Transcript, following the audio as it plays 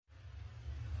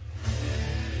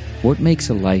What makes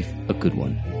a life a good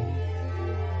one?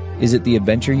 Is it the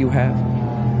adventure you have?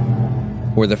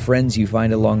 Or the friends you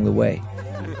find along the way?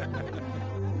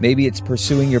 Maybe it's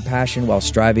pursuing your passion while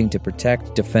striving to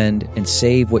protect, defend, and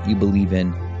save what you believe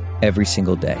in every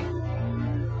single day.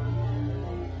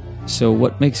 So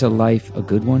what makes a life a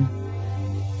good one?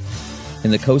 In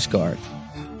the Coast Guard,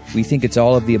 we think it's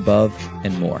all of the above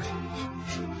and more.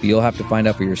 But you'll have to find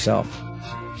out for yourself.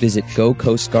 Visit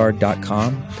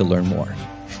gocoastguard.com to learn more.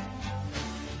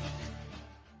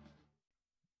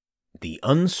 The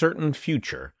Uncertain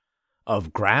Future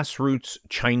of Grassroots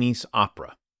Chinese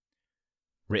Opera.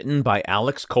 Written by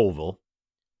Alex Colville.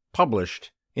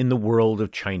 Published in The World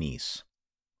of Chinese.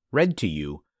 Read to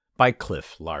you by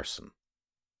Cliff Larson.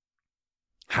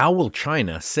 How will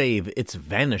China save its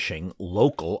vanishing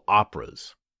local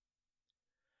operas?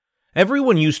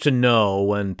 Everyone used to know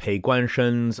when Pei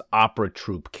Guanshen's opera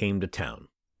troupe came to town.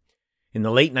 In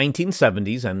the late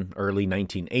 1970s and early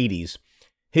 1980s,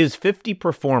 his 50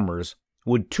 performers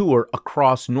would tour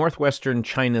across northwestern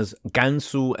China's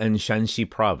Gansu and Shanxi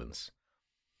province,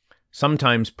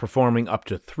 sometimes performing up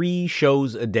to 3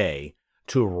 shows a day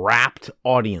to rapt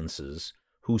audiences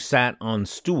who sat on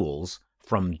stools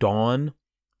from dawn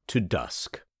to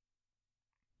dusk.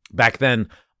 Back then,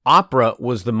 opera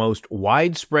was the most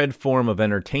widespread form of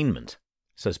entertainment,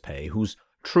 says Pei, whose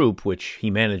troupe, which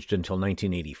he managed until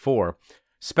 1984,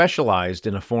 specialized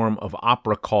in a form of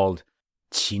opera called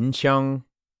qinqiang.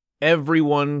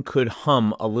 Everyone could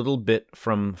hum a little bit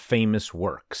from famous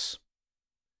works.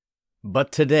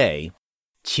 But today,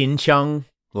 qinqiang,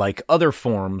 like other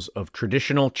forms of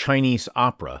traditional Chinese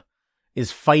opera,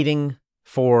 is fighting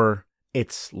for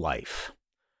its life.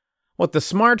 What the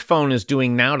smartphone is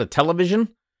doing now to television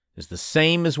is the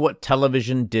same as what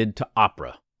television did to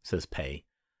opera, says Pei.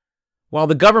 While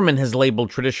the government has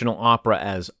labeled traditional opera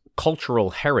as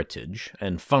cultural heritage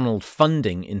and funneled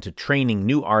funding into training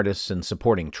new artists and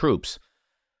supporting troops,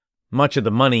 much of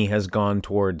the money has gone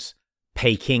towards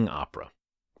Peking Opera,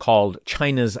 called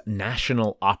China's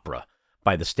National Opera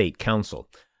by the State Council,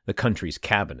 the country's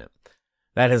cabinet.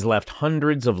 That has left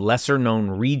hundreds of lesser-known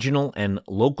regional and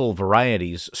local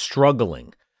varieties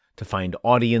struggling to find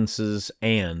audiences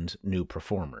and new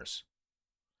performers.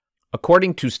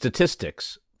 According to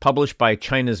statistics published by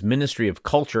China's Ministry of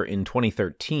Culture in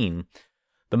 2013,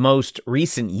 the most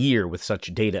recent year with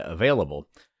such data available,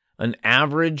 an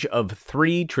average of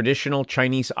 3 traditional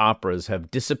Chinese operas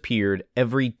have disappeared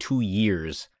every 2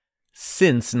 years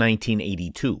since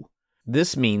 1982.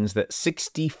 This means that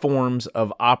 60 forms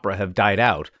of opera have died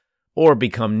out or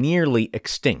become nearly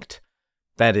extinct.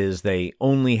 That is, they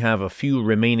only have a few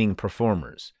remaining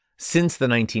performers since the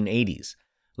 1980s,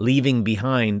 leaving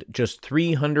behind just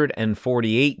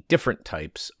 348 different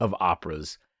types of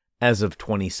operas as of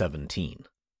 2017.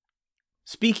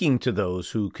 Speaking to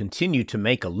those who continue to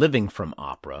make a living from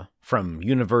opera, from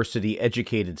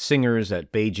university-educated singers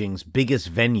at Beijing's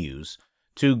biggest venues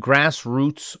to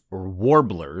grassroots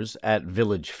warblers at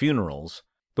village funerals,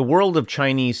 the world of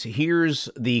Chinese hears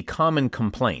the common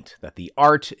complaint that the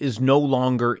art is no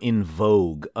longer in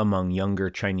vogue among younger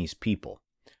Chinese people.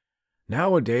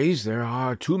 Nowadays, there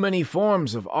are too many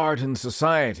forms of art and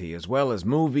society, as well as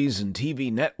movies and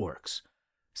TV networks,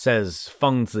 says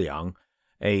Feng Ziyang,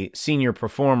 a senior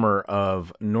performer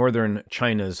of northern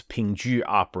China's Pingju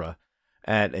Opera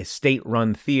at a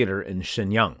state-run theater in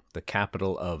Shenyang, the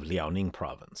capital of Liaoning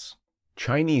province.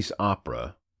 Chinese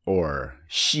opera, or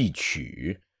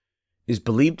xiqu, is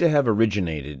believed to have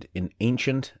originated in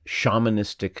ancient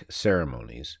shamanistic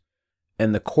ceremonies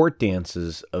and the court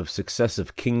dances of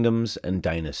successive kingdoms and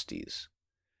dynasties.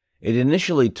 It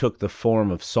initially took the form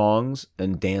of songs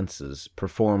and dances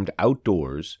performed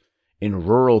outdoors in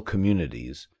rural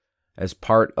communities as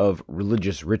part of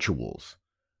religious rituals,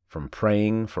 from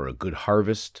praying for a good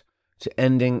harvest to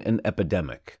ending an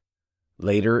epidemic.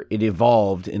 Later, it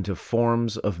evolved into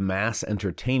forms of mass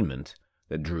entertainment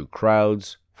that drew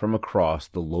crowds from across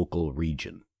the local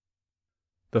region.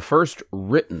 The first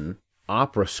written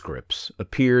opera scripts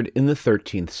appeared in the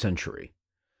 13th century.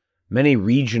 Many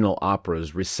regional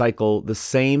operas recycle the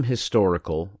same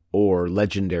historical or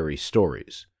legendary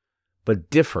stories, but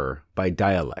differ by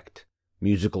dialect,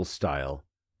 musical style,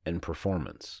 and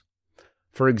performance.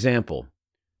 For example,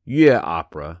 Yue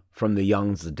opera from the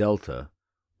Yangtze Delta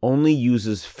only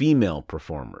uses female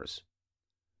performers.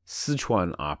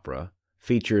 Sichuan opera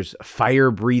features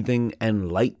fire-breathing and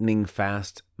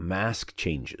lightning-fast mask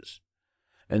changes,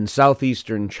 and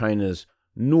southeastern China's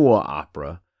Nuo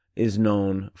opera is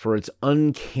known for its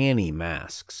uncanny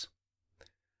masks.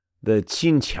 The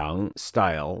qinqiang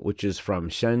style, which is from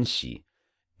Shanxi,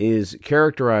 is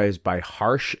characterized by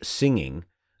harsh singing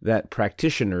that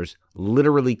practitioners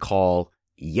literally call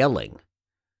yelling.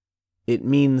 It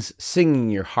means singing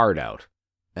your heart out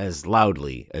as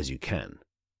loudly as you can,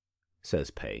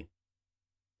 says Pei.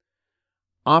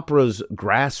 Opera's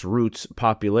grassroots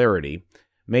popularity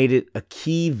made it a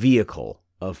key vehicle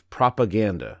of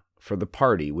propaganda for the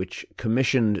party, which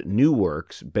commissioned new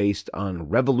works based on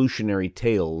revolutionary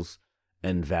tales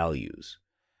and values,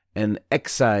 and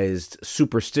excised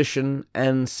superstition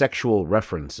and sexual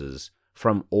references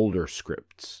from older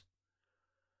scripts.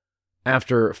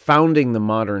 After founding the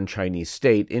modern Chinese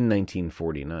state in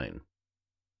 1949,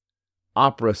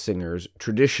 opera singers,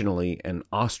 traditionally an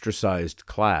ostracized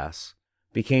class,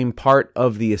 became part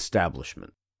of the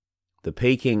establishment. The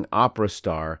Peking opera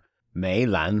star Mei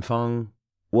Lanfang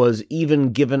was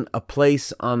even given a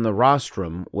place on the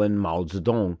rostrum when Mao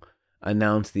Zedong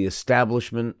announced the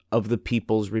establishment of the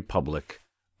People's Republic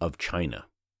of China.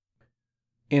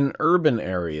 In urban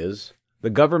areas, the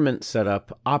government set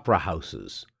up opera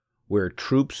houses where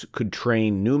troops could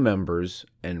train new members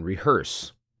and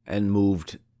rehearse, and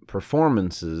moved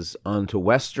performances onto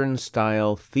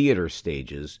Western-style theater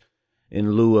stages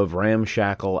in lieu of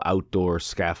ramshackle outdoor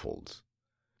scaffolds.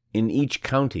 In each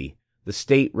county, the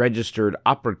state registered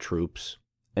opera troupes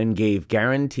and gave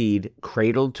guaranteed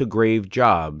cradle-to-grave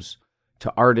jobs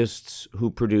to artists who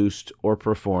produced or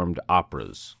performed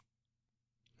operas.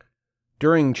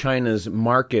 During China's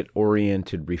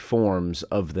market-oriented reforms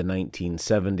of the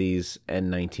 1970s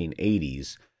and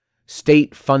 1980s,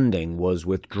 state funding was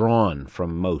withdrawn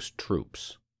from most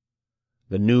troupes.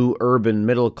 The new urban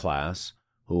middle class,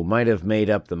 who might have made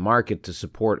up the market to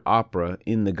support opera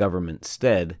in the government's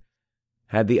stead,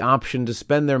 had the option to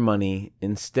spend their money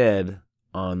instead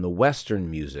on the Western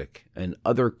music and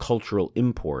other cultural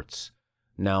imports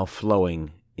now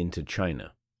flowing into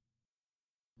China.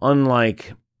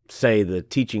 Unlike, say, the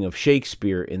teaching of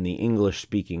Shakespeare in the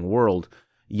English-speaking world,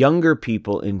 younger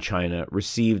people in China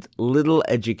received little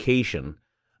education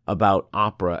about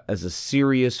opera as a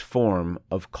serious form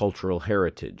of cultural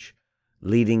heritage,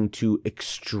 leading to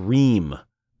extreme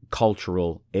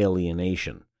cultural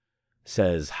alienation,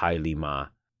 says Haili Ma,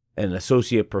 an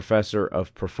associate professor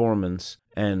of performance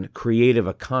and creative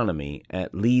economy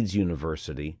at Leeds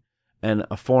University and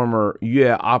a former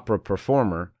Yue opera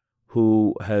performer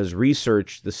who has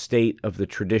researched the state of the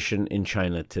tradition in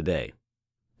China today.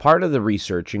 Part of the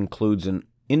research includes an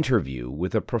interview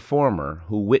with a performer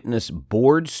who witnessed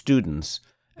bored students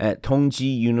at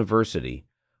Tongji University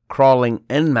crawling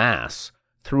en masse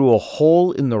through a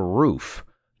hole in the roof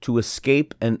to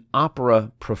escape an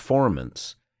opera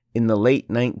performance in the late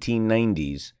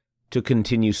 1990s to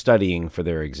continue studying for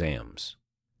their exams.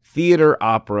 Theater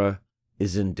opera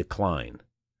is in decline.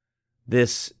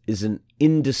 This is an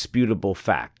indisputable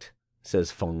fact,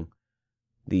 says Feng,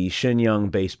 the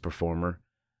Shenyang-based performer.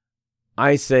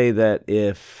 I say that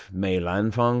if Mei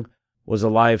Lanfang was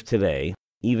alive today,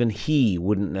 even he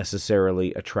wouldn't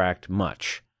necessarily attract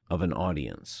much of an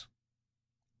audience.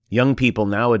 Young people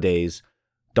nowadays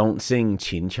don't sing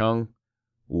qinqiang,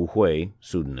 Wu Hui,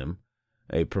 pseudonym,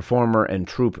 a performer and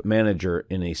troupe manager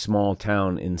in a small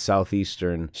town in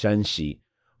southeastern Shanxi,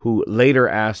 who later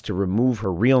asked to remove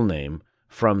her real name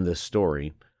from this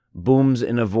story, booms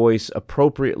in a voice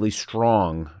appropriately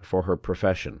strong for her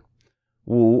profession.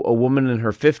 Wu, a woman in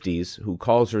her 50s who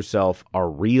calls herself a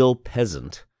real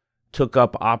peasant, took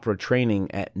up opera training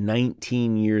at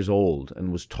 19 years old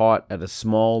and was taught at a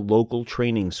small local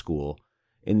training school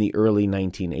in the early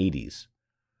 1980s.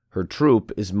 Her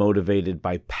troupe is motivated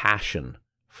by passion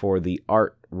for the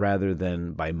art rather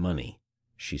than by money,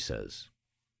 she says.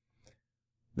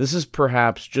 This is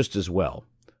perhaps just as well.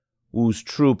 Wu's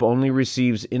troupe only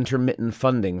receives intermittent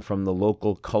funding from the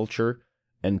local Culture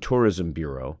and Tourism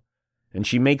Bureau, and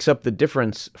she makes up the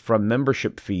difference from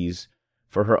membership fees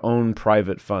for her own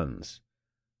private funds.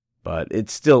 But it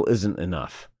still isn't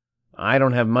enough. I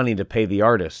don't have money to pay the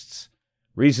artists.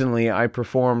 Recently, I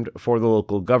performed for the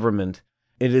local government.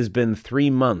 It has been 3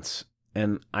 months,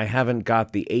 and I haven't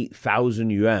got the 8,000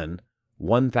 yuan,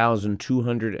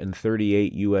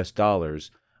 $1,238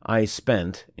 I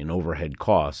spent in overhead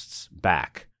costs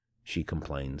back, she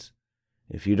complains.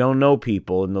 If you don't know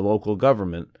people in the local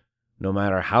government, no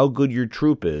matter how good your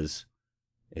troupe is,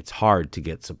 it's hard to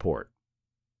get support.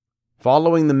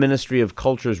 Following the Ministry of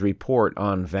Culture's report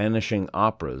on vanishing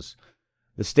operas,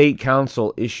 the State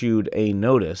Council issued a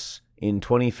notice in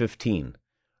 2015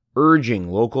 urging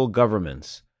local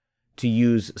governments to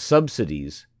use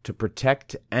subsidies to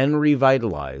protect and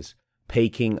revitalize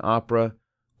Peking Opera,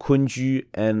 Kunju,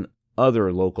 and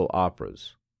other local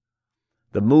operas.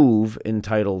 The move,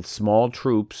 entitled Small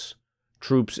Troops,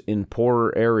 Troops in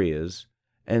Poorer Areas,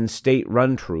 and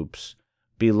state-run troops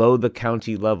below the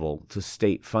county level to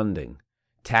state funding,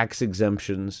 tax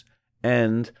exemptions,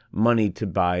 and money to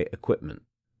buy equipment.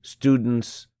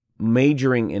 Students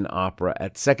majoring in opera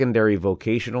at secondary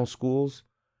vocational schools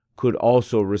could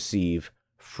also receive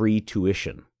free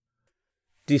tuition.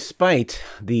 Despite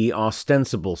the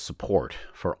ostensible support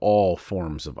for all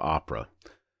forms of opera,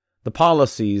 the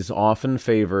policies often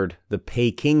favored the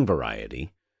Peking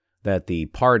variety that the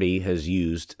party has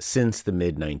used since the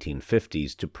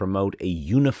mid-1950s to promote a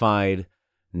unified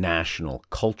national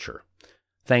culture,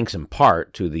 thanks in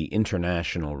part to the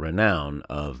international renown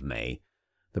of Mei,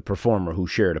 the performer who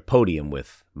shared a podium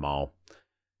with Mao,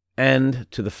 and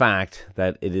to the fact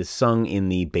that it is sung in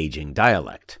the Beijing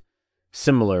dialect,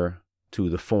 similar to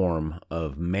the form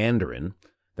of Mandarin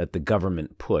that the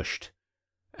government pushed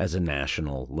as a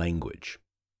national language.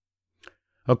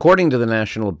 According to the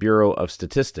National Bureau of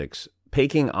Statistics,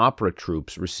 Peking opera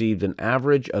troupes received an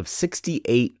average of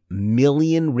 68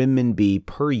 million renminbi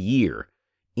per year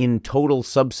in total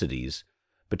subsidies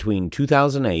between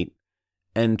 2008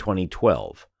 and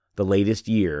 2012, the latest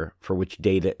year for which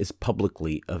data is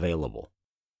publicly available.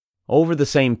 Over the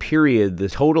same period, the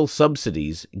total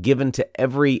subsidies given to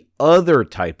every other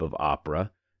type of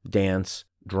opera, dance,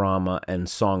 drama, and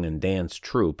song and dance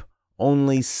troupe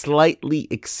only slightly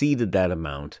exceeded that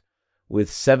amount,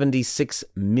 with 76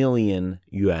 million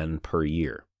yuan per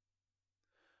year.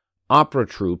 Opera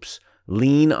troupes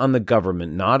lean on the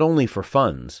government not only for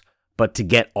funds, but to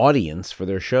get audience for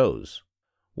their shows.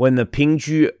 When the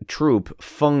Pingju troupe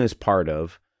Feng is part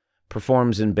of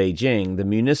performs in Beijing, the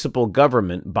municipal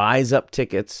government buys up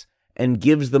tickets and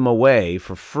gives them away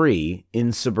for free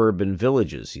in suburban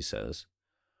villages, he says.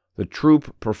 The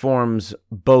troupe performs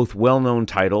both well-known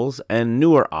titles and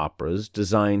newer operas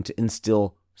designed to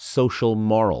instill social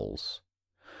morals.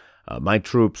 My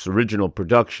troupe's original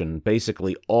production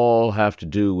basically all have to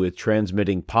do with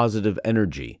transmitting positive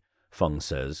energy, Feng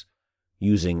says,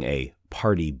 using a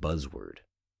party buzzword.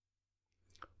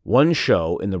 One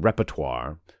show in the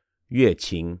repertoire,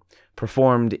 Yueqing,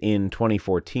 performed in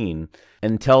 2014,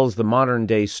 and tells the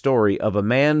modern-day story of a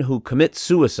man who commits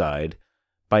suicide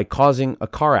by causing a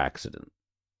car accident.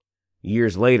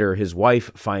 Years later, his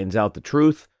wife finds out the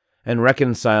truth and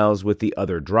reconciles with the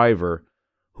other driver,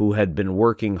 who had been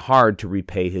working hard to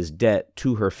repay his debt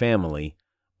to her family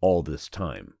all this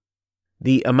time.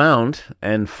 The amount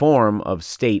and form of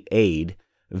state aid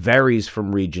varies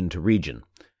from region to region.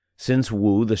 Since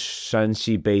Wu, the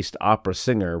Shanxi-based opera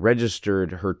singer,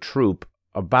 registered her troupe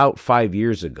about 5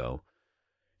 years ago,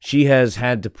 she has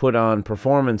had to put on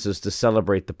performances to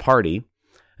celebrate the party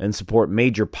and support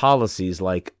major policies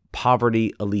like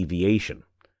poverty alleviation.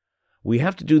 We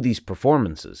have to do these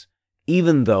performances,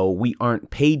 even though we aren't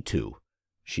paid to,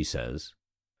 she says.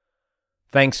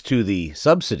 Thanks to the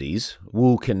subsidies,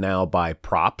 Wu can now buy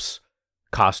props,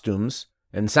 costumes,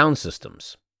 and sound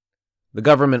systems. The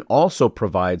government also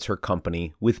provides her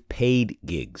company with paid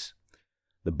gigs.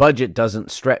 The budget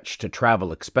doesn't stretch to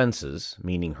travel expenses,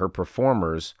 meaning her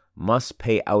performers must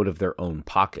pay out of their own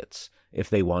pockets if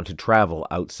they want to travel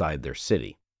outside their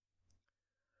city.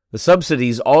 The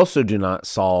subsidies also do not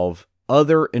solve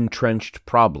other entrenched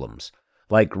problems,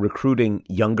 like recruiting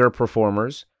younger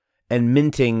performers and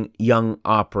minting young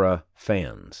opera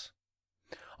fans.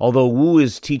 Although Wu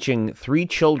is teaching 3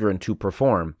 children to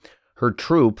perform, her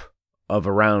troupe of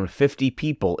around 50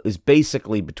 people is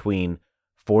basically between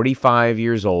 45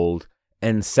 years old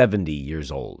and 70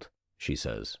 years old, she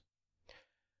says.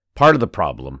 Part of the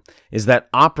problem is that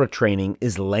opera training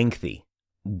is lengthy,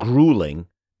 grueling,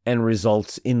 and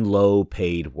results in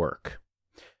low-paid work.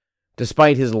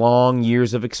 Despite his long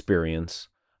years of experience,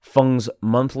 Feng's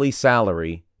monthly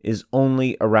salary is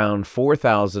only around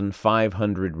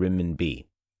 4,500 renminbi,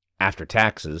 after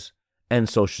taxes and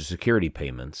Social Security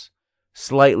payments,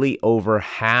 slightly over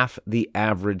half the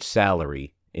average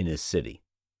salary in his city.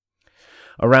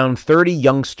 Around 30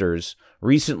 youngsters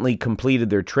recently completed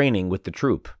their training with the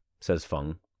troupe, says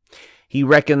Feng. He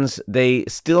reckons they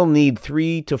still need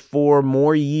 3 to 4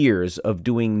 more years of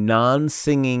doing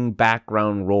non-singing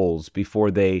background roles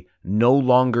before they no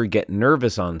longer get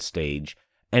nervous on stage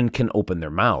and can open their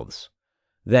mouths.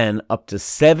 Then up to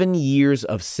 7 years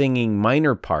of singing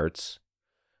minor parts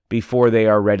before they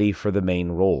are ready for the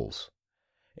main roles.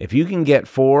 If you can get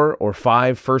 4 or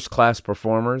 5 first-class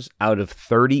performers out of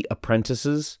 30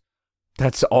 apprentices,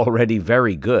 that's already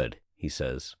very good, he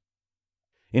says.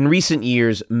 In recent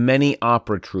years, many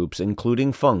opera troupes,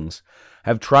 including Feng's,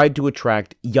 have tried to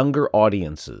attract younger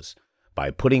audiences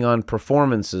by putting on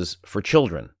performances for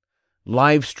children,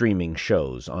 live streaming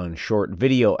shows on short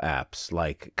video apps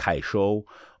like Kaishou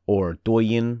or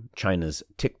Douyin, China's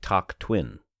TikTok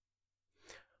twin.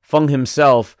 Feng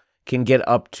himself can get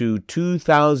up to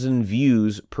 2,000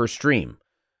 views per stream,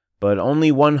 but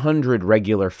only 100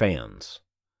 regular fans.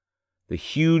 The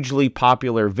hugely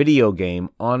popular video game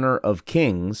Honor of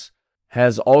Kings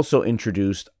has also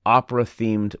introduced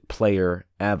opera-themed player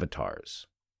avatars.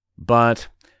 But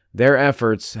their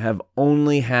efforts have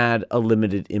only had a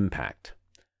limited impact.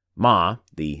 Ma,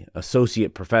 the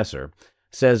associate professor,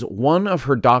 says one of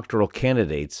her doctoral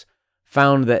candidates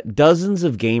found that dozens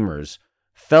of gamers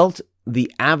felt the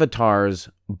avatars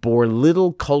bore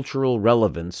little cultural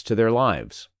relevance to their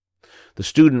lives. The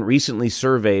student recently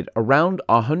surveyed around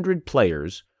 100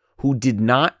 players who did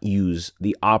not use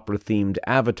the opera-themed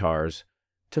avatars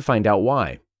to find out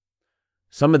why.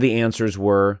 Some of the answers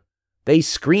were, "They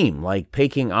scream like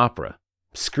Peking opera,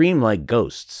 scream like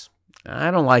ghosts.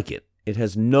 I don't like it. It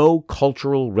has no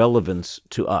cultural relevance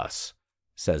to us,"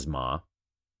 says Ma.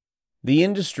 The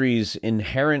industry's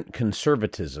inherent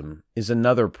conservatism is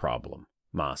another problem,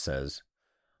 Ma says.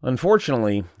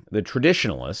 Unfortunately, the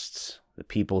traditionalists, the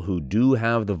people who do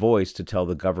have the voice to tell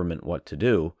the government what to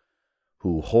do,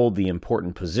 who hold the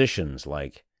important positions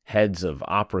like heads of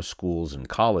opera schools and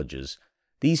colleges,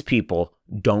 these people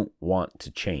don't want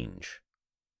to change.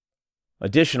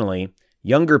 Additionally,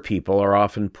 younger people are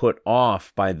often put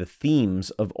off by the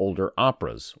themes of older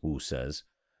operas, Wu says,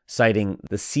 citing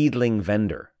The Seedling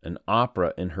Vendor, an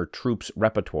opera in her troupe's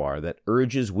repertoire that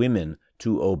urges women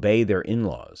to obey their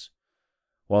in-laws.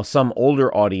 While some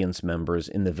older audience members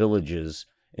in the villages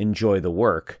enjoy the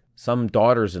work, some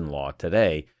daughters-in-law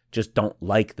today just don't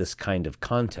like this kind of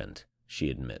content, she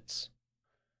admits.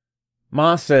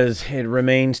 Ma says it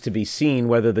remains to be seen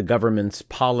whether the government's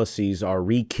policies are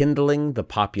rekindling the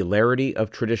popularity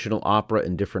of traditional opera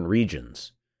in different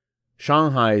regions.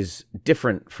 Shanghai's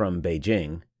different from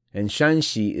Beijing, and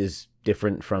Shanxi is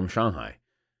different from Shanghai.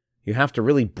 You have to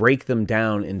really break them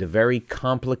down into very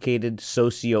complicated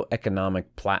socioeconomic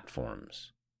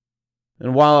platforms.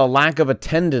 And while a lack of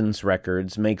attendance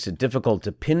records makes it difficult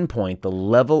to pinpoint the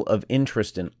level of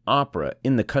interest in opera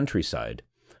in the countryside,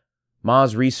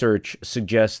 Ma's research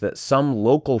suggests that some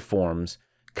local forms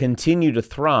continue to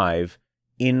thrive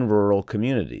in rural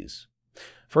communities.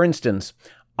 For instance,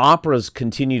 operas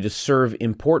continue to serve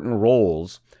important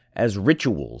roles as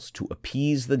rituals to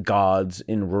appease the gods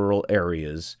in rural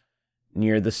areas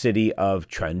near the city of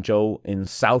Quanzhou in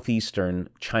southeastern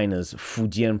China's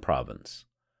Fujian province.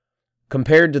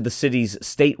 Compared to the city's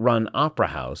state-run opera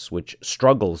house, which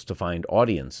struggles to find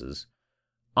audiences,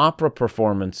 opera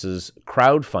performances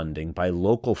crowdfunding by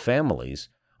local families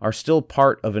are still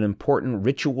part of an important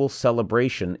ritual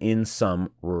celebration in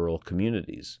some rural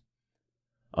communities.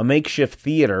 A makeshift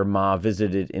theater Ma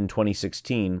visited in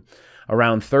 2016,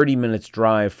 around 30 minutes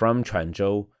drive from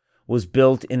Quanzhou, was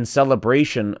built in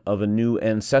celebration of a new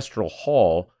ancestral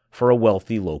hall for a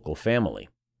wealthy local family.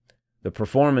 The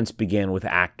performance began with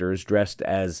actors dressed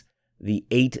as the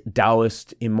 8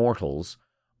 Taoist immortals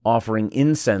offering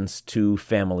incense to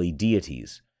family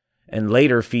deities, and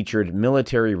later featured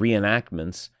military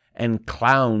reenactments and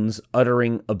clowns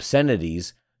uttering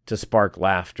obscenities to spark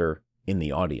laughter in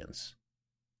the audience.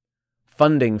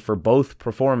 Funding for both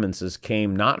performances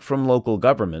came not from local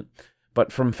government,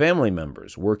 but from family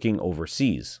members working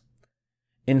overseas.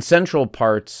 In central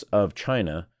parts of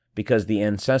China, because the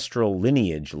ancestral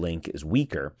lineage link is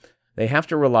weaker, they have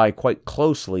to rely quite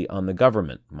closely on the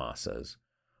government, Ma says.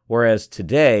 Whereas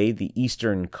today, the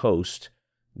eastern coast,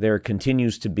 there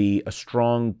continues to be a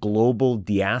strong global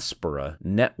diaspora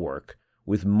network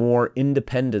with more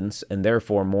independence and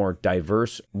therefore more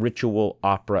diverse ritual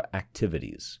opera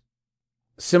activities.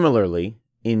 Similarly,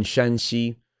 in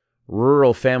Shanxi,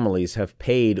 rural families have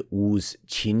paid Wu's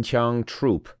Qinqiang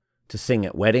troupe to sing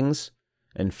at weddings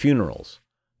and funerals,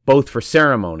 both for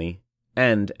ceremony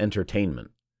and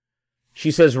entertainment. She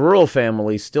says rural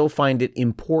families still find it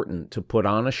important to put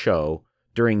on a show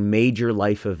during major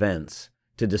life events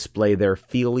to display their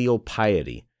filial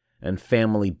piety and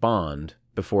family bond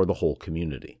before the whole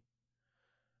community.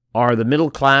 Are the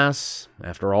middle class,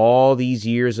 after all these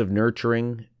years of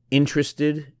nurturing,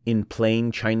 interested in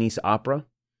plain Chinese opera?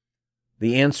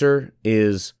 The answer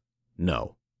is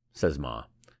no, says Ma,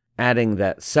 adding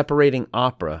that separating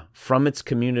opera from its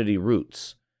community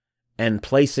roots and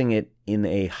placing it in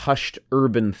a hushed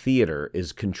urban theater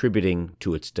is contributing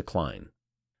to its decline.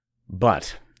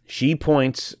 But she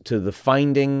points to the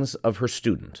findings of her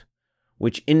student,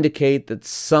 which indicate that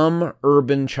some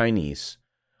urban Chinese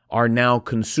are now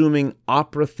consuming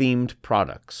opera-themed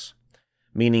products,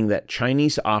 meaning that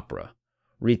Chinese opera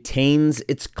retains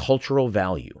its cultural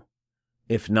value,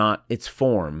 if not its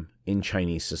form in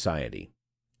Chinese society.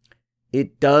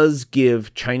 it does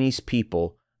give Chinese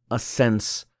people a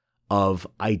sense of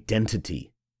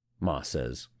identity, Ma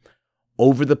says.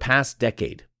 Over the past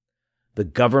decade, the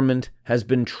government has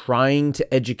been trying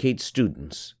to educate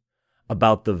students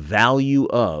about the value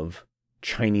of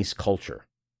Chinese culture.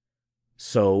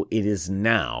 So it is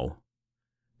now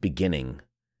beginning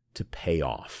to pay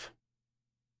off.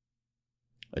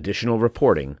 Additional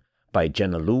reporting by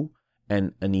Jenna Lu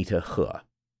and Anita He.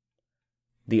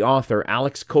 The author,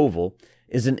 Alex Koval,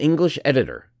 is an English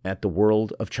editor at the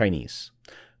World of Chinese.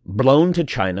 Blown to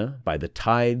China by the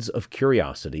tides of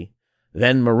curiosity,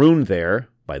 then marooned there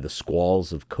by the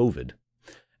squalls of COVID,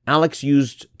 Alex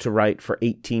used to write for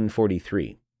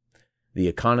 1843, The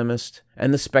Economist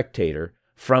and The Spectator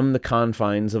from the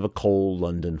confines of a cold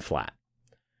London flat.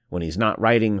 When he's not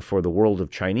writing for the World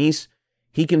of Chinese,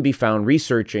 he can be found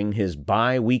researching his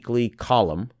bi-weekly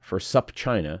column for Sup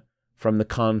China from the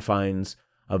confines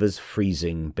of his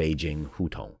freezing Beijing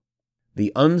hutong.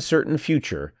 The Uncertain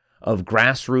Future of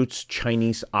Grassroots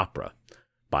Chinese Opera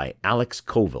by Alex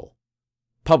Koval,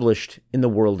 published in the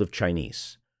World of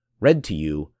Chinese. Read to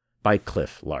you by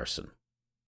Cliff Larson.